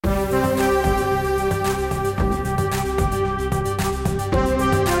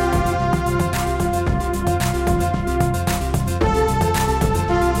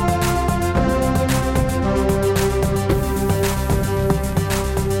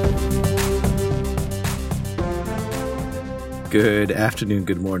Good afternoon,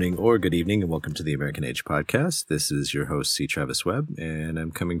 good morning, or good evening, and welcome to the American Age Podcast. This is your host, C. Travis Webb, and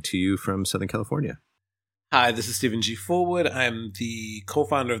I'm coming to you from Southern California. Hi, this is Stephen G. Fullwood. I'm the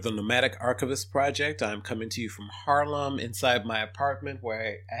co-founder of the Nomadic Archivist Project. I'm coming to you from Harlem inside my apartment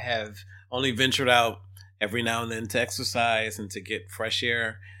where I have only ventured out every now and then to exercise and to get fresh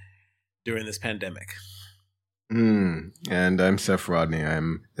air during this pandemic. And I'm Seth Rodney.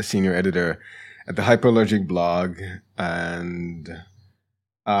 I'm a senior editor at the Hyperallergic blog, and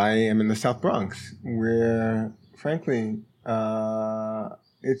I am in the South Bronx, where, frankly,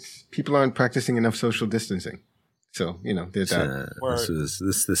 it's people aren't practicing enough social distancing. So, there's that.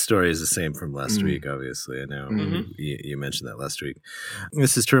 This story is the same from last week, obviously. I know you mentioned that last week.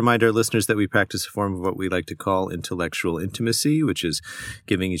 This is to remind our listeners that we practice a form of what we like to call intellectual intimacy, which is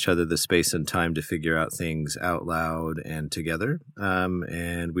giving each other the space and time to figure out things out loud and together.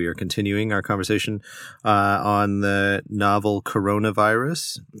 And we are continuing our conversation on the novel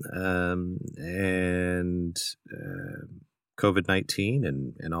coronavirus and COVID-19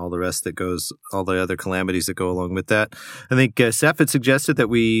 and all the rest that goes, all the other calamities that go along with that. I think Seth had suggested that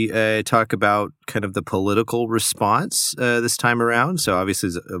we talk about kind of the political response this time around. So obviously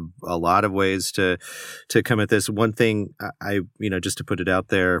there's a lot of ways to come at this. One thing I just to put it out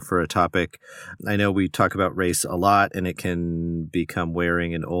there for a topic, I know we talk about race a lot and it can become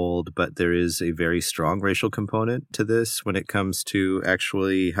wearing and old, but there is a very strong racial component to this when it comes to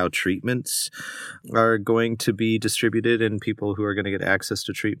actually how treatments are going to be distributed and people who are going to get access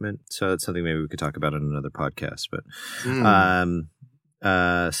to treatment. So it's something maybe we could talk about in another podcast. But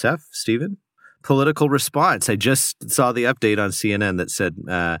Seth, Stephen, political response. I just saw the update on CNN that said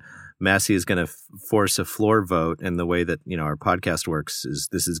Massey is going to force a floor vote. And the way that our podcast works is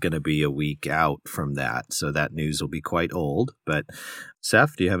this is going to be a week out from that. So that news will be quite old. But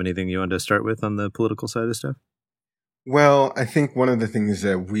Seth, do you have anything you want to start with on the political side of stuff? Well, I think one of the things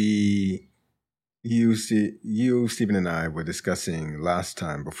that you, Stephen, and I were discussing last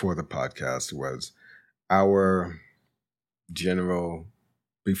time before the podcast was our general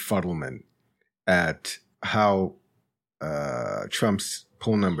befuddlement at how Trump's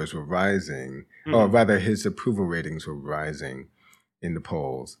poll numbers were rising, or rather his approval ratings were rising in the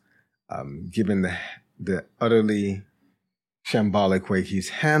polls, given the utterly shambolic way he's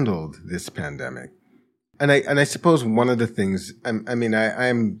handled this pandemic. And I suppose one of the things,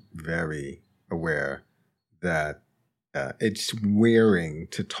 I'm very aware that it's wearing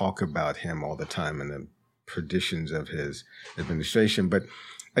to talk about him all the time and the traditions of his administration. But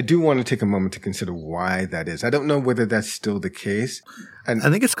I do want to take a moment to consider why that is. I don't know whether that's still the case. And I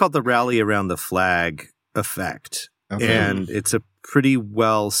think it's called the rally around the flag effect. Okay. And it's a pretty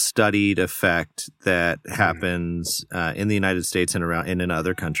well-studied effect that happens in the United States and in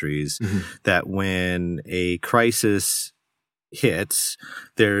other countries, that when a crisis hits,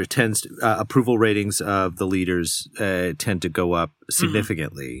 there tends to, approval ratings of the leaders tend to go up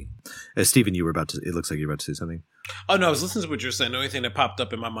significantly. Stephen, it looks like you were about to say something. Oh, no, I was listening to what you're saying. The only thing that popped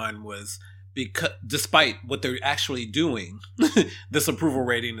up in my mind was because despite what they're actually doing, this approval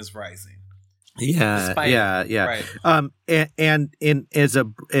rating is rising. Yeah. Right.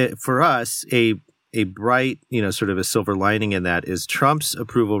 For us, a bright, sort of a silver lining in that is Trump's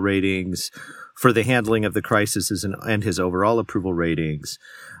approval ratings for the handling of the crisis and his overall approval ratings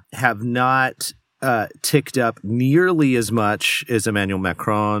have not ticked up nearly as much as Emmanuel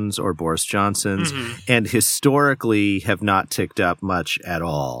Macron's or Boris Johnson's, and historically have not ticked up much at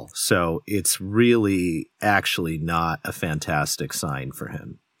all. So it's really actually not a fantastic sign for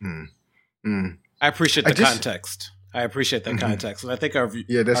him. I appreciate the context. I appreciate that context. And I think our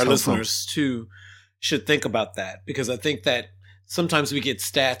listeners too should think about that, because I think that sometimes we get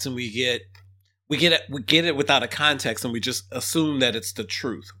stats and we get it without a context, and we just assume that it's the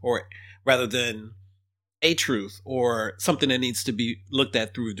truth, or rather than a truth or something that needs to be looked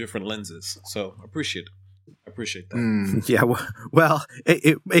at through different lenses. So I appreciate that. Yeah, well,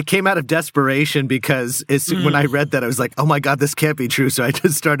 it came out of desperation because when I read that, I was like, oh my God, this can't be true. So I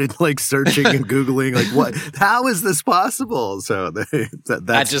just started searching and Googling, what? How is this possible? So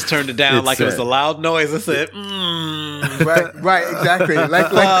I just turned it down like it was a loud noise. I said, Right, exactly.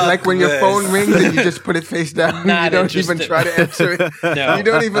 Like when your phone rings and you just put it face down. You don't even try to answer it. No. You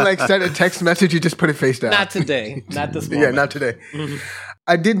don't even send a text message. You just put it face down. Not today. Not this moment. Yeah, not today.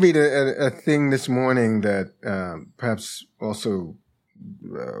 I did read a thing this morning that perhaps also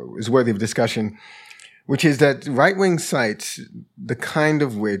is worthy of discussion, which is that right-wing sites, the kind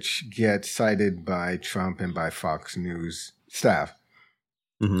of which get cited by Trump and by Fox News staff,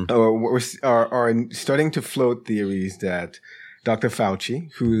 are starting to float theories that Dr. Fauci,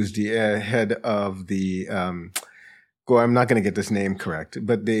 who's the head of the I'm not going to get this name correct,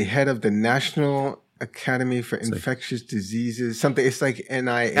 but the head of the National Academy for Infectious Diseases, something. It's like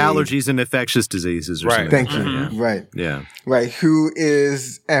NIA. Allergies and Infectious Diseases, or right? something. Thank you. Mm-hmm. Right. Yeah. Right.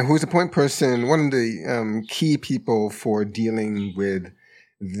 Who's the point person? One of the key people for dealing with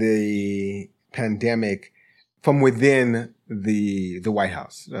the pandemic from within the White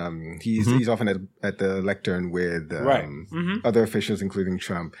House. He's often at the lectern with other officials, including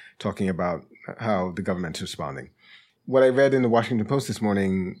Trump, talking about how the government's responding. What I read in the Washington Post this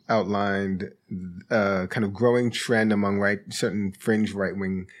morning outlined a kind of growing trend among certain fringe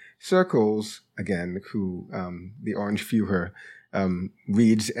right-wing circles, again, who the Orange Fuhrer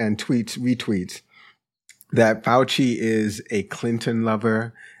reads and retweets, that Fauci is a Clinton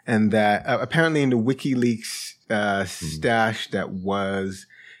lover, and that apparently in the WikiLeaks stash that was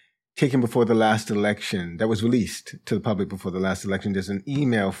taken before the last election, that was released to the public before the last election, there's an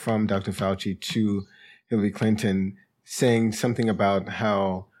email from Dr. Fauci to Hillary Clinton saying something about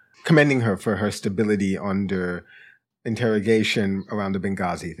how commending her for her stability under interrogation around the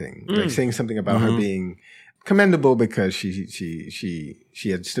Benghazi thing, like saying something about her being commendable because she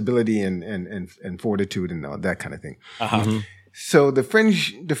had stability and fortitude and all that kind of thing. So the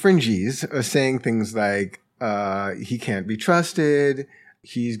fringies are saying things like he can't be trusted.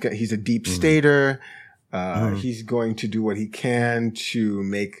 He's a deep stater. He's going to do what he can to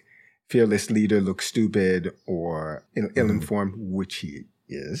make fearless leader look stupid or ill-informed, which he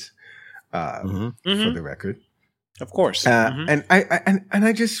is, for the record. Of course. And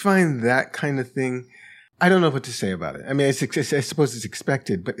I just find that kind of thing, I don't know what to say about it. I mean, I suppose it's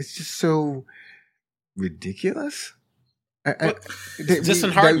expected, but it's just so ridiculous. It's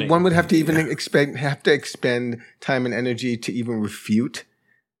disheartening. One would have to even expend time and energy to even refute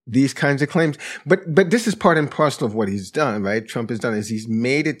these kinds of claims. But this is part and parcel of what he's done, right? Trump has done is he's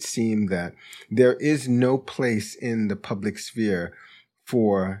made it seem that there is no place in the public sphere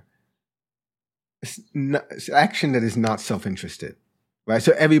for action that is not self-interested, right?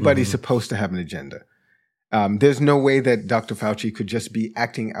 So everybody's supposed to have an agenda. There's no way that Dr. Fauci could just be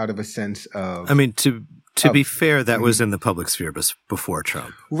acting out of a sense of... I mean, to be fair, that was in the public sphere before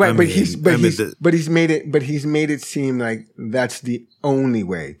Trump, right? He's made it seem like that's the only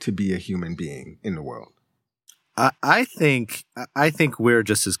way to be a human being in the world. I think we're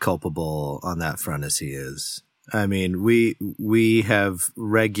just as culpable on that front as he is. I mean, we have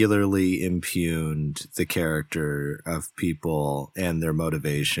regularly impugned the character of people and their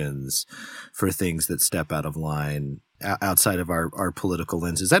motivations for things that step out of line outside of our political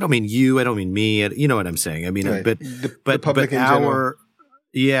lenses. I don't mean you. I don't mean me. You know what I'm saying? I mean, right. but our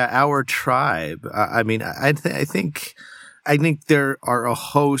tribe. I mean, I think there are a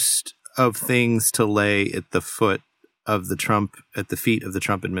host of things to lay at the feet of the Trump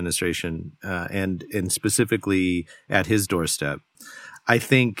administration, and specifically at his doorstep. I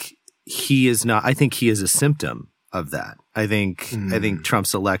think he is not. I think he is a symptom of that. I think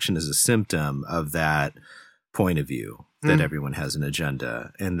Trump's election is a symptom of that point of view, that everyone has an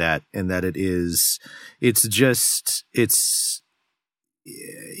agenda, and that it's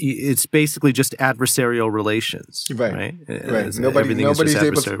basically just adversarial relations, right? Right. Nobody's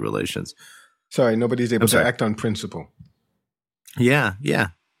adversarial relations. Sorry, nobody's able to act on principle. Yeah.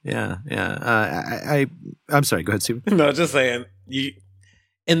 I'm sorry. Go ahead, Stephen. No, just saying.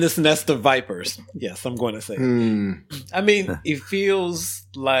 In this nest of vipers, yes, I'm going to say. I mean, it feels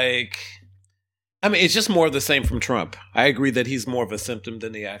like. I mean, it's just more of the same from Trump. I agree that he's more of a symptom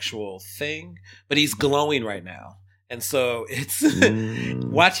than the actual thing, but he's glowing right now. And so it's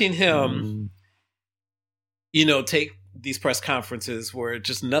watching him, take these press conferences where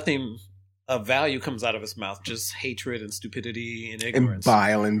just nothing of value comes out of his mouth, just hatred and stupidity and ignorance. And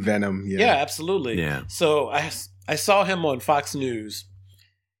bile and venom. Yeah, absolutely. Yeah. So I saw him on Fox News,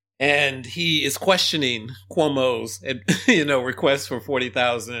 and he is questioning Cuomo's, request for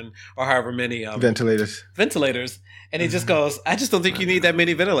 40,000 or however many ventilators. And he just goes, "I just don't think you need that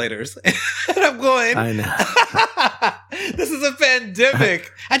many ventilators." And I'm going, I know. This is a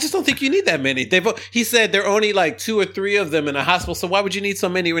pandemic. I just don't think you need that many. He said there are only like 2 or 3 of them in a hospital. So why would you need so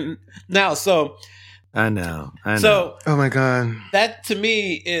many now? So I know. So, oh my God. That to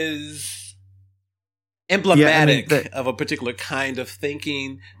me is emblematic of a particular kind of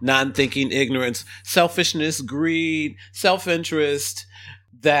thinking, non-thinking, ignorance, selfishness, greed, self-interest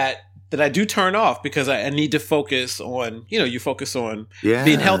that I do turn off, because I need to focus on, you focus on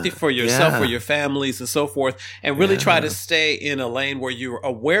being healthy for yourself, for your families and so forth, and really try to stay in a lane where you're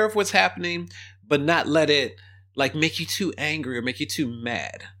aware of what's happening, but not let it like make you too angry or make you too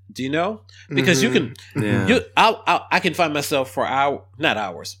mad. Do you know? Because you can, I can find myself for not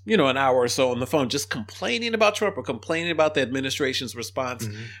hours, an hour or so on the phone, just complaining about Trump or complaining about the administration's response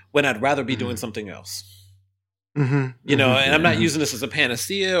when I'd rather be doing something else. And I'm not using this as a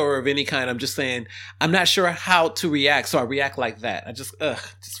panacea or of any kind. I'm just saying I'm not sure how to react, so I react like that. I just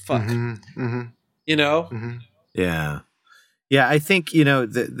fuck. Yeah. I think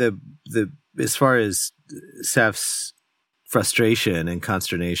the as far as Seth's frustration and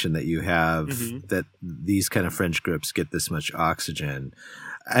consternation that you have that these kind of fringe groups get this much oxygen,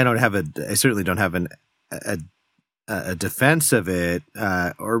 I certainly don't have a defense of it,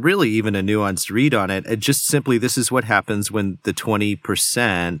 or really even a nuanced read on it. It just simply, this is what happens when the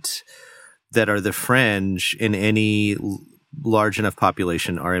 20% that are the fringe in any large enough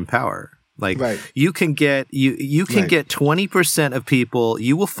population are in power. Like you can get you can get 20% of people.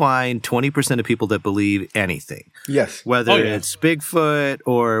 You will find 20% of people that believe anything. Yes, whether it's Bigfoot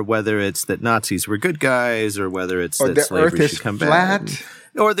or whether it's that Nazis were good guys or whether it's that slavery should come back.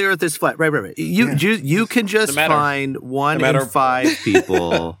 Or the Earth is flat. Right. You can just find 1 in 5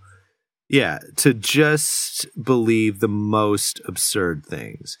 people, to just believe the most absurd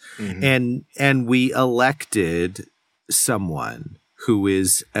things, and we elected someone who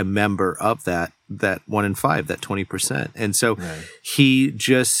is a member of that 1 in 5, that 20%, and so he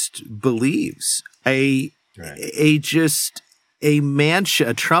just believes a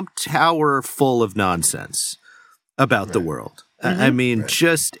Trump Tower full of nonsense about the world. I mean,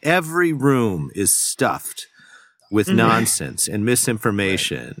 just every room is stuffed with nonsense and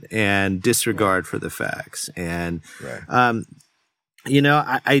misinformation and disregard for the facts. And, I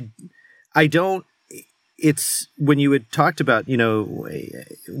don't, it's when you had talked about,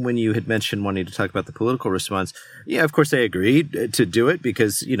 when you had mentioned wanting to talk about the political response, of course I agreed to do it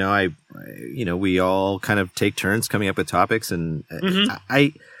because, we all kind of take turns coming up with topics and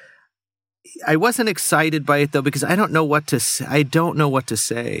I wasn't excited by it though because I don't know what to say. I don't know what to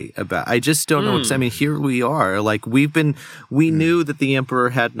say about. I just don't know what to say. I mean, here we are. Like we knew that the emperor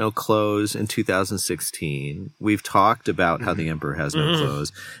had no clothes in 2016. We've talked about how the emperor has no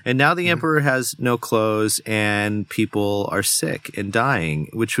clothes, and now the emperor has no clothes, and people are sick and dying,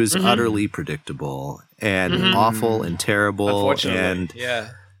 which was utterly predictable and awful and terrible. And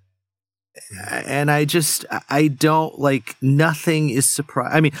And I don't like, nothing is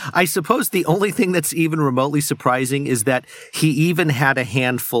surprising. I mean, I suppose the only thing that's even remotely surprising is that he even had a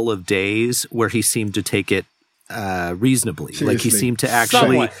handful of days where he seemed to take it reasonably. Seriously. Like he seemed to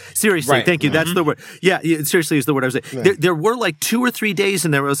actually, seriously, right. Thank you. That's the word. Yeah, seriously is the word I was saying. Right. There were like 2 or 3 days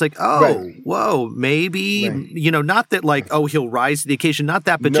in there where I was like, whoa, maybe, not that like, he'll rise to the occasion, not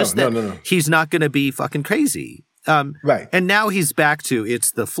that, but he's not going to be fucking crazy. Right. And now he's back to,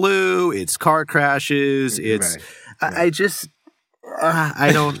 it's the flu, it's car crashes, it's, I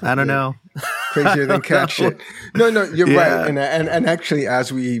don't know. Crazier than cat shit. No, you're right. And actually,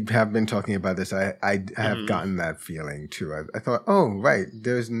 as we have been talking about this, I have gotten that feeling too. I thought,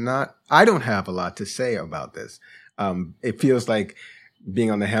 I don't have a lot to say about this. It feels like being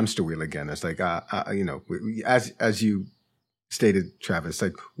on the hamster wheel again. It's like, as you stated, Travis,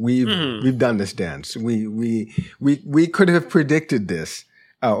 like we've done this dance. We could have predicted this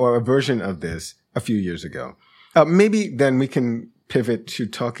or a version of this a few years ago. Maybe then we can pivot to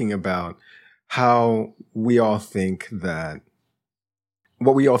talking about how we all think about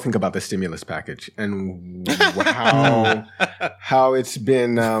the stimulus package and how it's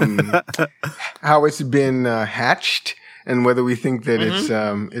been hatched, and whether we think that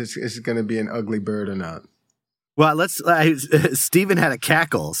it's going to be an ugly bird or not. Well, Stephen had a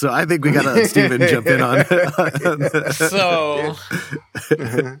cackle, so I think we got to let Stephen jump in on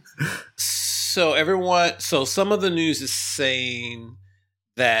So some of the news is saying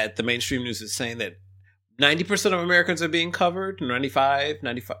that the mainstream news is saying that 90% of Americans are being covered, 95.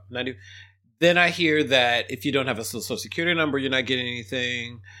 Then I hear that if you don't have a Social Security number, you're not getting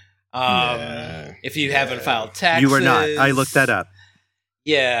anything. If you haven't filed taxes. You were not. I looked that up.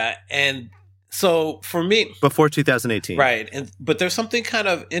 Yeah, and so for me, before 2018, right? But there's something kind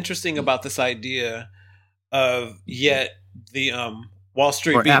of interesting about this idea of the Wall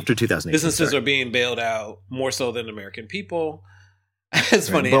Street after 2018 businesses are being bailed out more so than American people. It's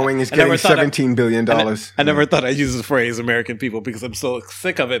funny. Boeing is getting $17 billion. I never thought I'd use the phrase American people because I'm so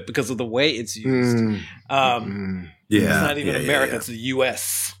sick of it because of the way it's used. It's not even America; it's the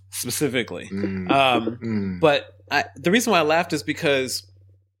U.S. specifically. But the reason why I laughed is because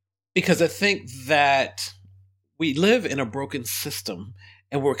I think that we live in a broken system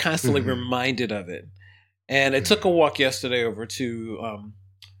and we're constantly reminded of it. And I took a walk yesterday over to,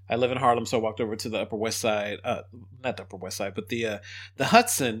 I live in Harlem, so I walked over to the Upper West Side, not the Upper West Side, but the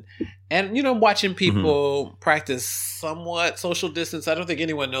Hudson, and watching people practice somewhat social distance. I don't think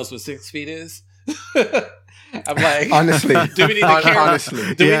anyone knows what 6 feet is. I'm like, honestly, do we need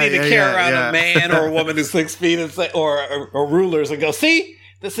to carry around a man or a woman who's 6 feet and say, or rulers and go, see,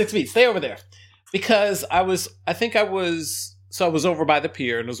 the 6 feet, stay over there, because I was over by the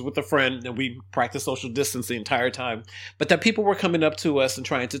pier and was with a friend and we practiced social distance the entire time. But that people were coming up to us and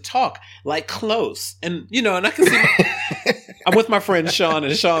trying to talk like close. And, and I can see, I'm with my friend Sean,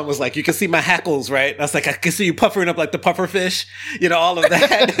 and Sean was like, you can see my hackles, right? And I was like, I can see you puffering up like the puffer fish, all of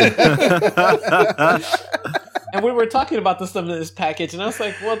that. And we were talking about the stuff in this package, and I was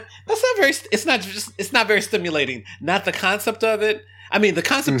like, well, it's not very stimulating. Not the concept of it. I mean, the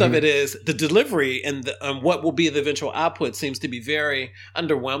concept of it is the delivery and what will be the eventual output seems to be very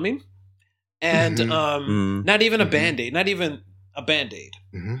underwhelming, and not even a Band-Aid, not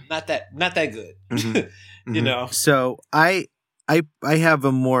that good. So I have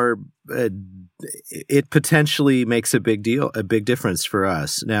a more. It potentially makes a big difference for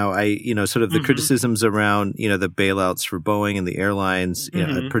us. Now, sort of the criticisms around, the bailouts for Boeing and the airlines,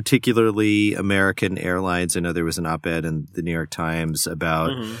 particularly American Airlines. I know there was an op-ed in the New York Times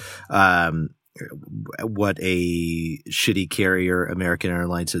about what a shitty carrier American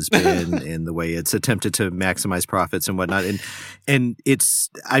Airlines has been and the way it's attempted to maximize profits and whatnot. And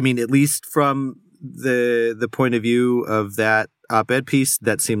it's, at least from the point of view of that op-ed piece,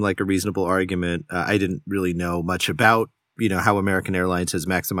 that seemed like a reasonable argument. I didn't really know much about, how American Airlines has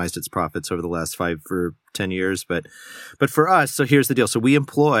maximized its profits over the last 5 or 10 years. But for us, so here's the deal. So we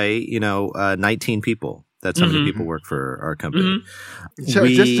employ, 19 people. That's how many people work for our company. So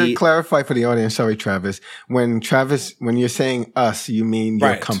just to clarify for the audience, sorry, Travis. When you're saying us, you mean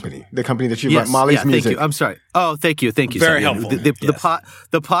your company, the company that you run, Molly's Music. Thank you. I'm sorry. Oh, thank you. Very helpful.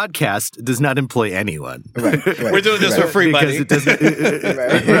 The podcast does not employ anyone. Right. We're doing this for free, buddy. It doesn't.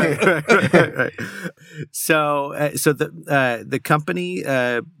 Right. So the company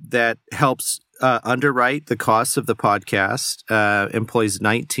that helps underwrite the costs of the podcast employs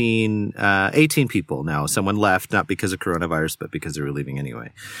 18 people now. Someone left, not because of coronavirus, but because they were leaving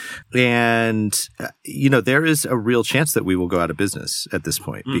anyway. And, there is a real chance that we will go out of business at this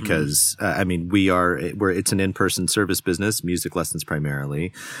point because, it's an in-person service business, music lessons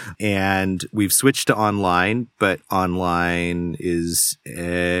primarily. And we've switched to online, but online is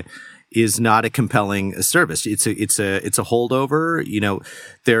not a compelling service. It's a holdover.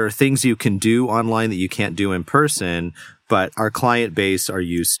 There are things you can do online that you can't do in person, but our client base are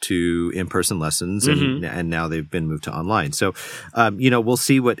used to in-person lessons and now they've been moved to online. So, we'll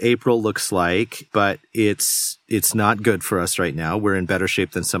see what April looks like, but it's not good for us right now. We're in better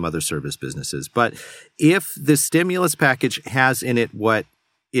shape than some other service businesses. But if the stimulus package has in it what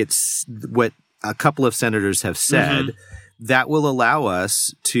a couple of senators have said, that will allow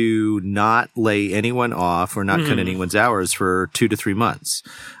us to not lay anyone off or not cut anyone's hours for 2 to 3 months.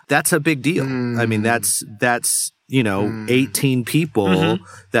 That's a big deal. That's 18 people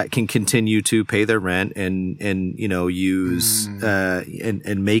that can continue to pay their rent and use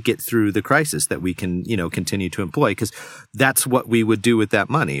and make it through the crisis that we can continue to employ, because that's what we would do with that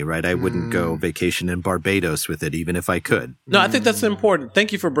money, right? I wouldn't go vacation in Barbados with it, even if I could. No, I think that's important.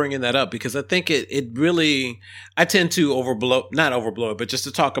 Thank you for bringing that up, because I think it really, I tend to not overblow it, but just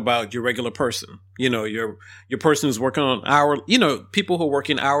to talk about your regular person, your person who's working on people who are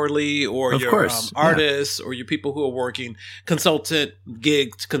working hourly, or of your course, artists, or your people who are working consulting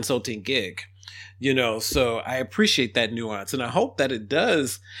gig. So I appreciate that nuance, and I hope that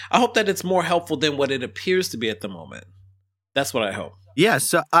it's more helpful than what it appears to be at the moment. That's what I hope. Yeah,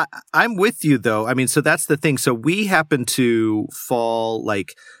 so I'm with you, though. So that's the thing. So we happen to fall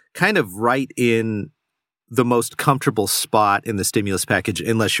kind of right in the most comfortable spot in the stimulus package,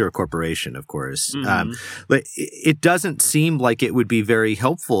 unless you're a corporation, of course. But it doesn't seem like it would be very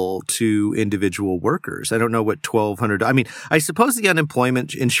helpful to individual workers. I don't know what $1,200. I suppose the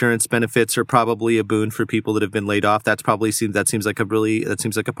unemployment insurance benefits are probably a boon for people that have been laid off. That seems like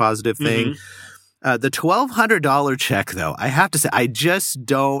a positive thing. The $1,200 check, though, I have to say, I just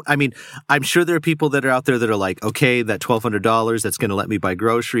don't. I'm sure there are people that are out there that are like, okay, that $1,200, that's going to let me buy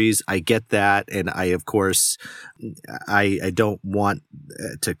groceries. I get that. And of course, I don't want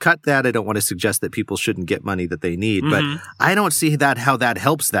to cut that. I don't want to suggest that people shouldn't get money that they need, but I don't see how that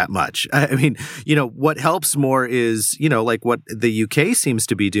helps that much. What helps more is, like what the UK seems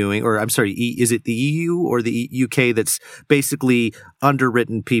to be doing, or I'm sorry, is it the EU or the UK that's basically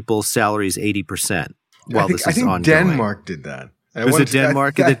underwritten people's salaries 80%? I think ongoing. Denmark did that. Was it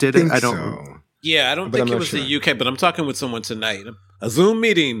Denmark that did it? I don't. Yeah, I don't think it was the UK, but I'm talking with someone tonight. a Zoom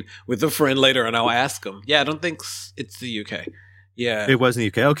meeting with a friend later, and I'll ask them. Yeah, I don't think it's the UK. Yeah. It was in the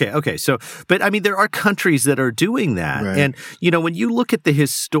UK. Okay. So, but I mean, there are countries that are doing that. Right. And, when you look at the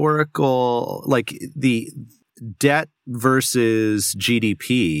historical, like the debt versus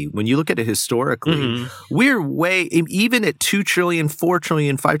GDP, when you look at it historically, we're way, even at 2 trillion, 4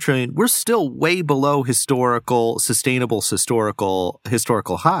 trillion, 5 trillion, we're still way below sustainable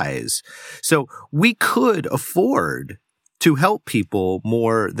historical highs. So we could afford to help people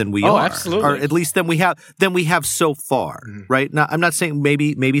more than we are, absolutely. or at least than we have so far, right? Now, I'm not saying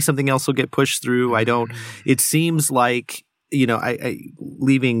maybe something else will get pushed through. I don't. It seems like I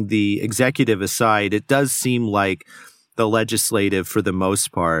leaving the executive aside, it does seem like the legislative, for the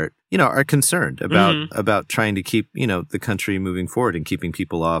most part, are concerned about trying to keep the country moving forward and keeping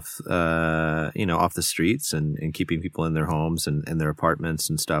people off off the streets and keeping people in their homes and their apartments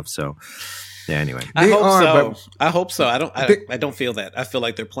and stuff. So. Yeah, anyway. I hope so. I don't feel that. I feel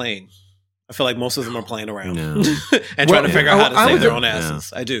like they're playing. I feel like most of them are playing around and trying to figure out how to save their own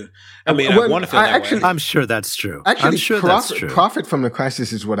asses. I do. I mean, I want to feel that way. I'm sure that's true. Actually, I'm sure that's true. Profit from the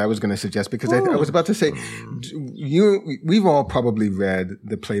crisis is what I was going to suggest, because I was about to say, we've all probably read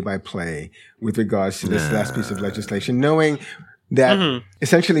the play-by-play with regards to this last piece of legislation, knowing that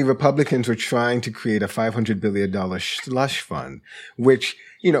essentially Republicans were trying to create a $500 billion slush fund, which,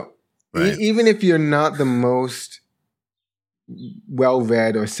 right. Even if you're not the most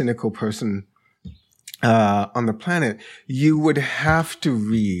well-read or cynical person on the planet, you would have to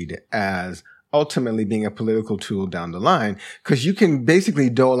read as ultimately being a political tool down the line, because you can basically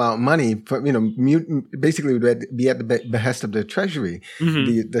dole out money for, basically be at the behest of the Treasury,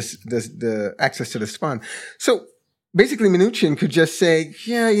 the access to this fund. So basically, Mnuchin could just say,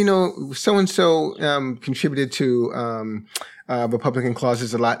 so-and-so contributed to Republican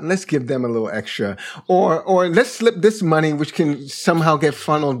clauses a lot, and let's give them a little extra. Or let's slip this money, which can somehow get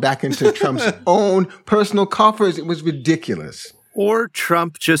funneled back into Trump's own personal coffers. It was ridiculous. Or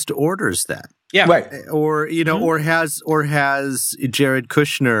Trump just orders that. Yeah. Right. Or, or has Jared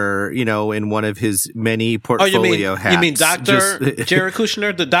Kushner, in one of his many portfolio hats. You mean Dr. Jared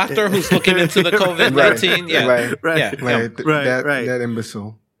Kushner, the doctor who's looking into the COVID-19? Right. That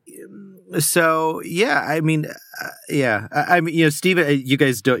imbecile. So, Stephen, you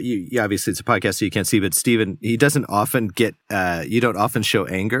guys don't, obviously it's a podcast, so you can't see, but Stephen, he doesn't often get, you don't often show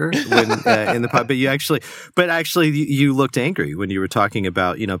anger when, in the pod, but you looked angry when you were talking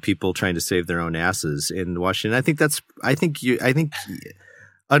about, people trying to save their own asses in Washington.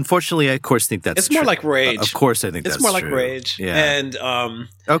 Unfortunately, I of course think that's It's more like rage. Of course, I think it's that's more true. Like rage. Yeah. And,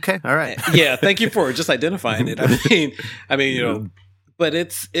 okay. All right. Yeah. Thank you for just identifying it. I mean, but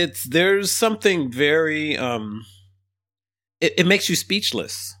there's something very, it makes you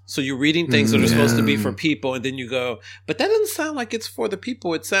speechless. So you're reading things that are supposed to be for people, and then you go, but that doesn't sound like it's for the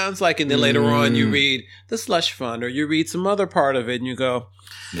people. It sounds like, and then later on you read the slush fund, or you read some other part of it, and you go,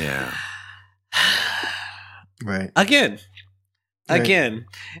 yeah. Right. Again. And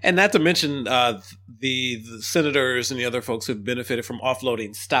not to mention the senators and the other folks who've benefited from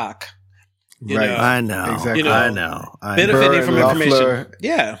offloading stock. I know. Exactly. I know. Benefiting from information. Loeffler,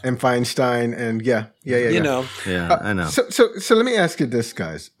 yeah. And Feinstein, and I know. So let me ask you this,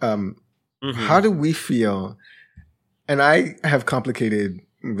 guys. How do we feel? And I have complicated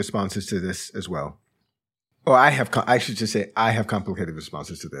responses to this as well. Or I have complicated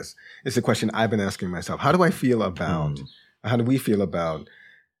responses to this. It's a question I've been asking myself. How do we feel about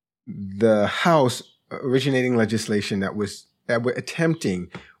the House originating legislation that we're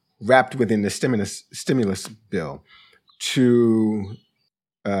attempting, wrapped within the stimulus bill, to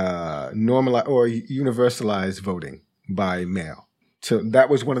normalize or universalize voting by mail? So that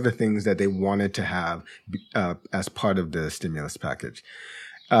was one of the things that they wanted to have as part of the stimulus package.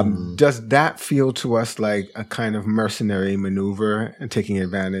 Does that feel to us like a kind of mercenary maneuver and taking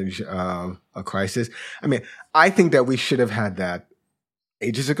advantage of a crisis? I mean, I think that we should have had that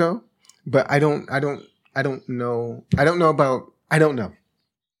ages ago, but I don't know. Yeah, I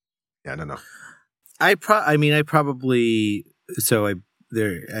don't know.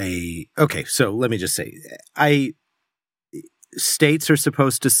 Okay, so let me just say, states are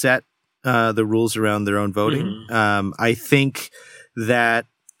supposed to set the rules around their own voting. I think that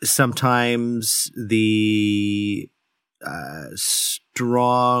sometimes the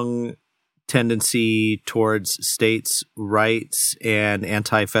strong tendency towards states' rights and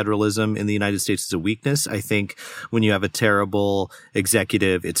anti-federalism in the United States is a weakness. I think when you have a terrible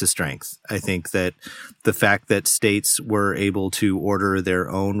executive, it's a strength. I think that the fact that states were able to order their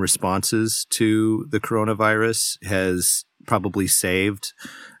own responses to the coronavirus has probably saved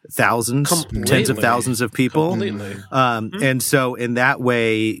thousands, tens of thousands of people. And so in that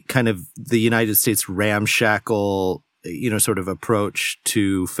way, kind of the United States ramshackle, sort of approach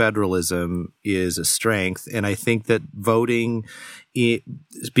to federalism is a strength. And I think that voting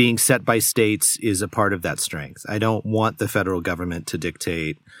being set by states is a part of that strength. I don't want the federal government to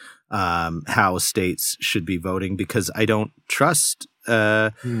dictate how states should be voting because I don't trust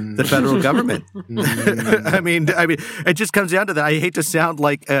the federal government. I mean, it just comes down to that. I hate to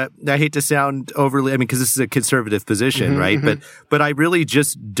sound overly, because this is a conservative position, right? But I really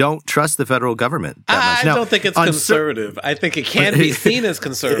just don't trust the federal government that much. I don't think it's conservative. I think it can be seen as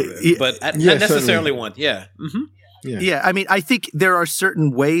conservative, but not necessarily one. Yeah. Yeah, I mean, I think there are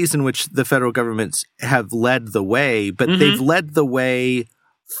certain ways in which the federal governments have led the way, but they've led the way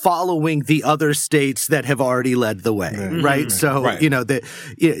following the other states that have already led the way, right? So, the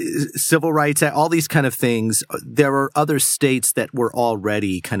civil rights, all these kind of things, there are other states that were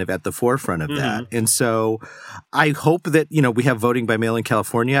already kind of at the forefront of that. And so I hope that, we have voting by mail in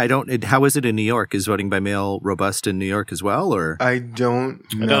California. How is it in New York? Is voting by mail robust in New York as well, or? I don't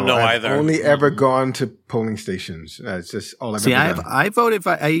know. I don't know either. I've only ever gone to polling stations. It's just all I've ever done. I voted.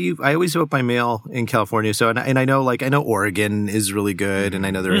 I always vote by mail in California. So, and I know, I know Oregon is really good, and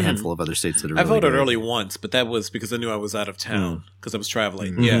I know there are a handful of other states that are. I voted good. early once, but that was because I knew I was out of town because I was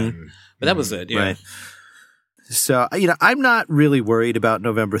traveling. Yeah, but that was it. Yeah. Right. So I'm not really worried about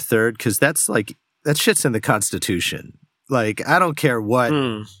November 3rd because that shit's in the Constitution. I don't care what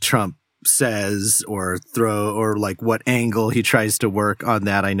Trump says or what angle he tries to work on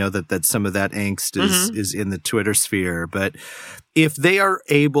that. I know that some of that angst is in the Twitter sphere, but if they are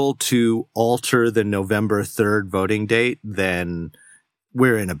able to alter the November 3rd voting date, then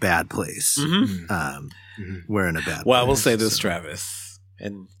we're in a bad place. We're in a bad place. Well, I will say this, Travis,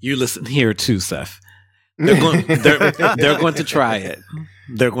 and you listen here too, Seth. They're going to try it.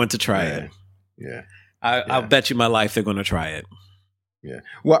 They're going to try it. Yeah. I'll bet you my life they're going to try it. Yeah.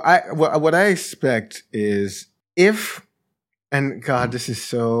 Well, what I expect is and God, this is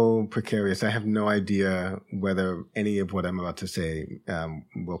so precarious. I have no idea whether any of what I'm about to say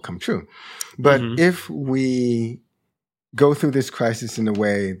will come true. But if we go through this crisis in a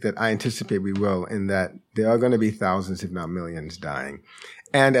way that I anticipate we will, in that there are going to be thousands, if not millions, dying.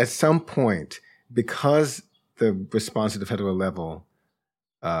 And at some point, because the response at the federal level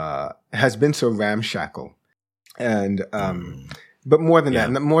has been so ramshackle, and but more than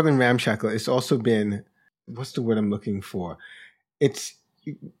that, more than ramshackle, it's also been, what's the word I'm looking for? It's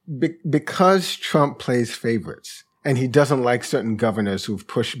because Trump plays favorites. And he doesn't like certain governors who've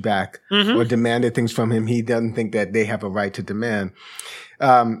pushed back or demanded things from him. He doesn't think that they have a right to demand.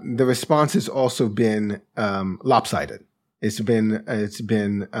 The response has also been lopsided. It's been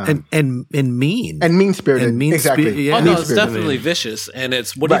and mean and mean spirited. Exactly. It's definitely vicious. And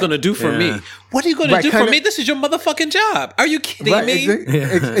it's what are you going to do for me? What are you going to do for me? This is your motherfucking job. Are you kidding me?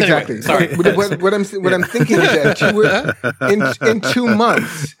 Exactly. Anyway, sorry. What I'm thinking is that in 2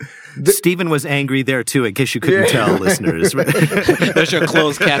 months. Stephen was angry there too, in case you couldn't tell, listeners. There's your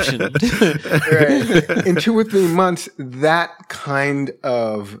closed caption. Right. In 2 or 3 months, that kind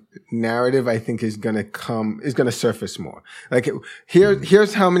of narrative, I think, is going to surface more.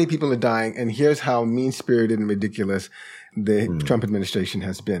 Here's how many people are dying, and here's how mean-spirited and ridiculous the Trump administration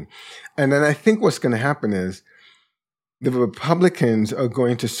has been. And then I think what's going to happen is the Republicans are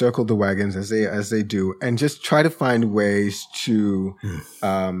going to circle the wagons as they do, and just try to find ways to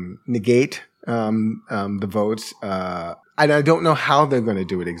negate the votes. And I don't know how they're going to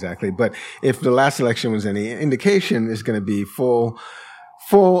do it exactly, but if the last election was any indication, it's going to be full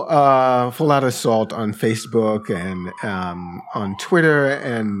out assault on Facebook and on Twitter,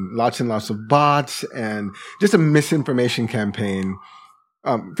 and lots of bots, and just a misinformation campaign.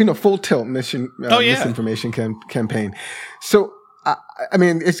 Full tilt misinformation campaign. So,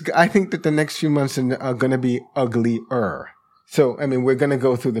 I think that the next few months are going to be uglier. So, we're going to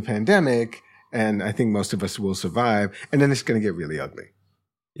go through the pandemic, and I think most of us will survive, and then it's going to get really ugly.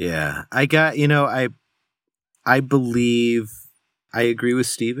 Yeah. I believe, I agree with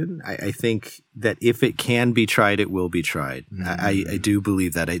Stephen. I think that if it can be tried, it will be tried. I do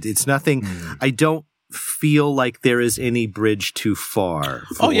believe that. It's nothing, I don't feel like there is any bridge too far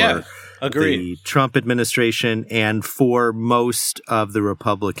for the Trump administration and for most of the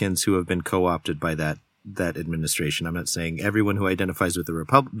Republicans who have been co-opted by that administration. I'm not saying everyone who identifies with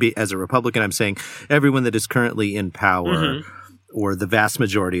as a Republican. I'm saying everyone that is currently in power or the vast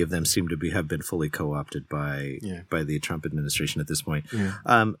majority of them seem to have been fully co-opted by the Trump administration at this point.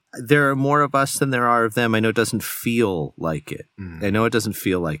 Yeah. There are more of us than there are of them. I know it doesn't feel like it.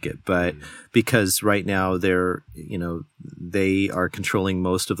 But because right now they are controlling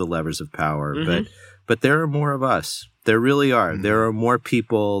most of the levers of power. But there are more of us. There really are. There are more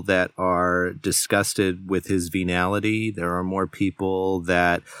people that are disgusted with his venality. There are more people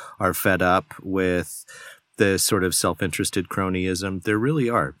that are fed up with the sort of self-interested cronyism. There really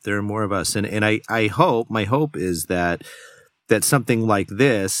are. There are more of us. And I hope, my hope is that something like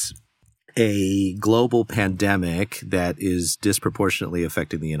this, a global pandemic that is disproportionately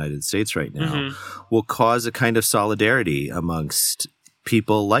affecting the United States right now, will cause a kind of solidarity amongst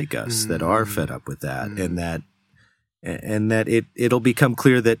people like us that are fed up with that, and that it'll become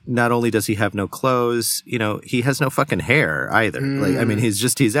clear that not only does he have no clothes, he has no fucking hair either.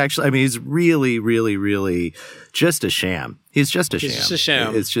 He's really, really, really just a sham. He's just a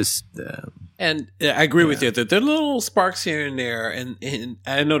sham. It's just, and I agree with you that there are little sparks here and there. And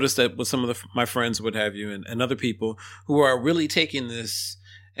I noticed that with some of my friends, what have you, and other people who are really taking this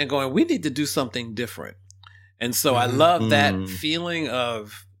and going, we need to do something different. And so I love that feeling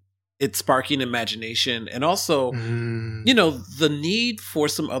of it sparking imagination, and also, the need for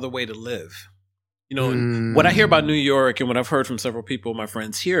some other way to live. What I hear about New York and what I've heard from several people, my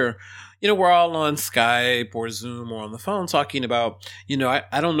friends here, we're all on Skype or Zoom or on the phone talking about,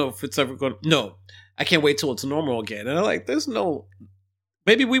 I don't know if it's ever going to, no, I can't wait till it's normal again. And I'm like,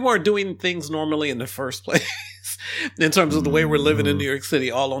 maybe we weren't doing things normally in the first place. In terms of the way we're living in New York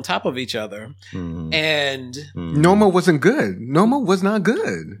City, all on top of each other. And normal wasn't good. Normal was not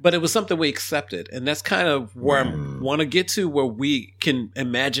good. But it was something we accepted. And that's kind of where I want to get to, where we can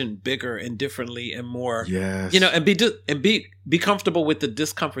imagine bigger and differently and more, and be comfortable with the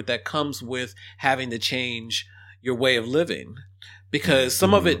discomfort that comes with having to change your way of living. Because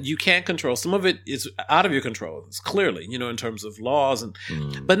some of it you can't control. Some of it is out of your control. It's clearly, in terms of laws,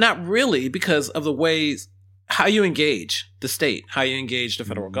 but not really, because of the ways how you engage the state, how you engage the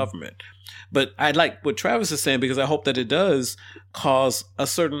federal government. But I like what Travis is saying, because I hope that it does cause a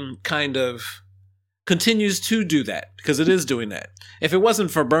certain kind of continues to do that, because it is doing that. If it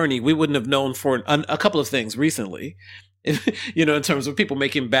wasn't for Bernie, we wouldn't have known for a couple of things recently, in terms of people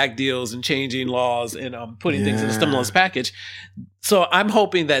making back deals and changing laws and putting things in the stimulus package. So I'm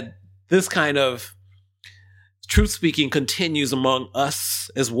hoping that this kind of truth speaking continues among us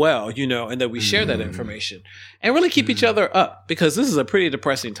as well, and that we share that information and really keep each other up, because this is a pretty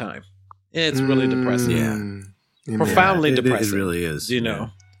depressing time. It's really depressing. Profoundly depressing. It really is.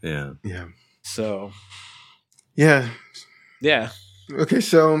 Yeah. So. Yeah. Okay.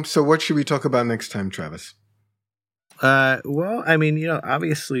 So what should we talk about next time, Travis? Well,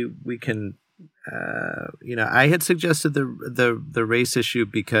 obviously we can. I had suggested the race issue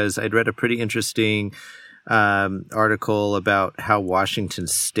because I'd read a pretty interesting article about how Washington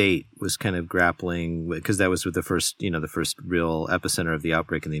State was kind of grappling with, because that was with the first real epicenter of the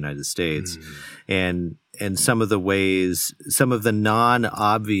outbreak in the United States, and some of the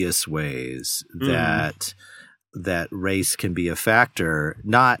non-obvious ways that race can be a factor,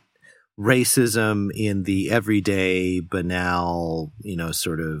 not racism in the everyday banal,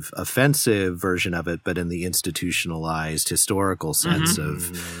 sort of offensive version of it, but in the institutionalized historical sense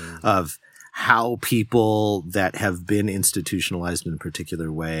of how people that have been institutionalized in a particular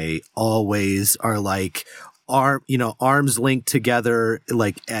way always are like arms linked together,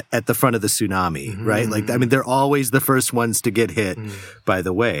 like at the front of the tsunami, right? They're always the first ones to get hit by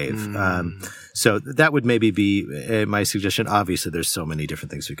the wave. So that would maybe be my suggestion. Obviously, there's so many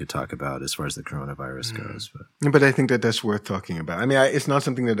different things we could talk about as far as the coronavirus goes. But I think that's worth talking about. It's not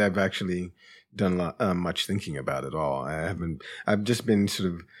something that I've actually done much thinking about at all. I've just been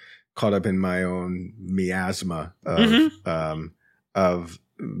sort of caught up in my own miasma of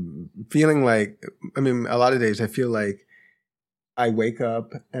feeling like, a lot of days I feel like I wake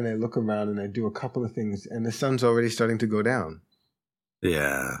up and I look around and I do a couple of things and the sun's already starting to go down.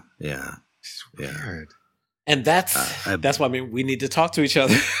 Yeah. It's weird. And that's why we need to talk to each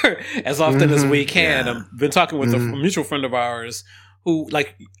other as often as we can. I've been talking with a mutual friend of ours who,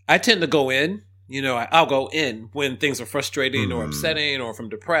 I tend to go in. I'll go in when things are frustrating or upsetting or if I'm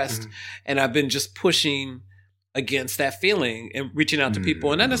depressed. And I've been just pushing against that feeling and reaching out to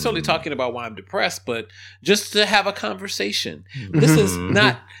people, and not necessarily talking about why I'm depressed, but just to have a conversation. This is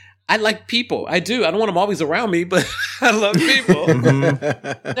not, I like people. I do. I don't want them always around me, but I love people.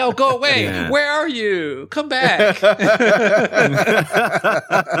 Mm-hmm. No, go away. Yeah. Where are you? Come back. Get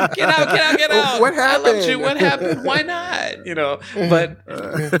out. What happened? I loved you. What happened? Why not? You know,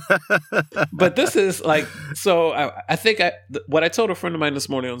 but this is like, so I think what I told a friend of mine this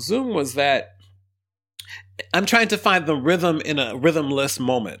morning on Zoom was that I'm trying to find the rhythm in a rhythmless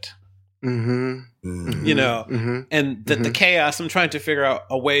moment. Mm-hmm. Mm-hmm. You know, mm-hmm. and the chaos, I'm trying to figure out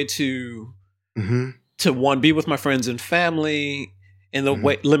a way to one, be with my friends and family in the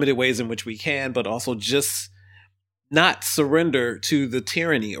limited ways in which we can, but also just not surrender to the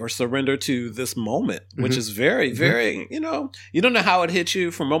tyranny or surrender to this moment, which is very, very, you know, you don't know how it hits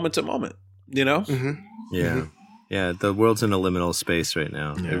you from moment to moment, you know? Mm-hmm. Yeah. Mm-hmm. Yeah. The world's in a liminal space right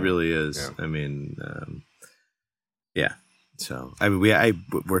now. Yeah. It really is. Yeah. I mean, yeah. So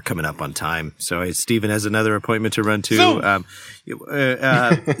we're coming up on time. So Stephen has another appointment to run to.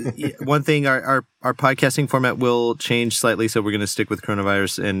 One thing, our podcasting format will change slightly. So we're going to stick with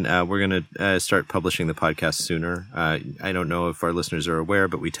coronavirus, and we're going to start publishing the podcast sooner. I don't know if our listeners are aware,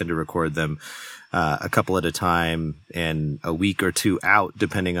 but we tend to record them a couple at a time and a week or two out,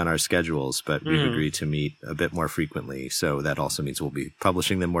 depending on our schedules. But we've agreed to meet a bit more frequently. So that also means we'll be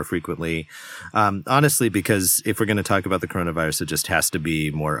publishing them more frequently. Honestly, because if we're going to talk about the coronavirus, it just has to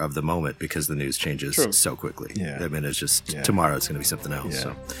be more of the moment because the news changes so quickly. Yeah. I mean, it's just tomorrow it's going to be something else. Yeah.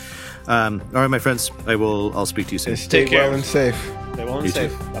 So, all right, my friends, I'll speak to you soon. Stay well and safe. Stay well and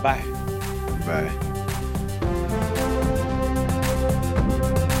safe. Bye-bye. Bye.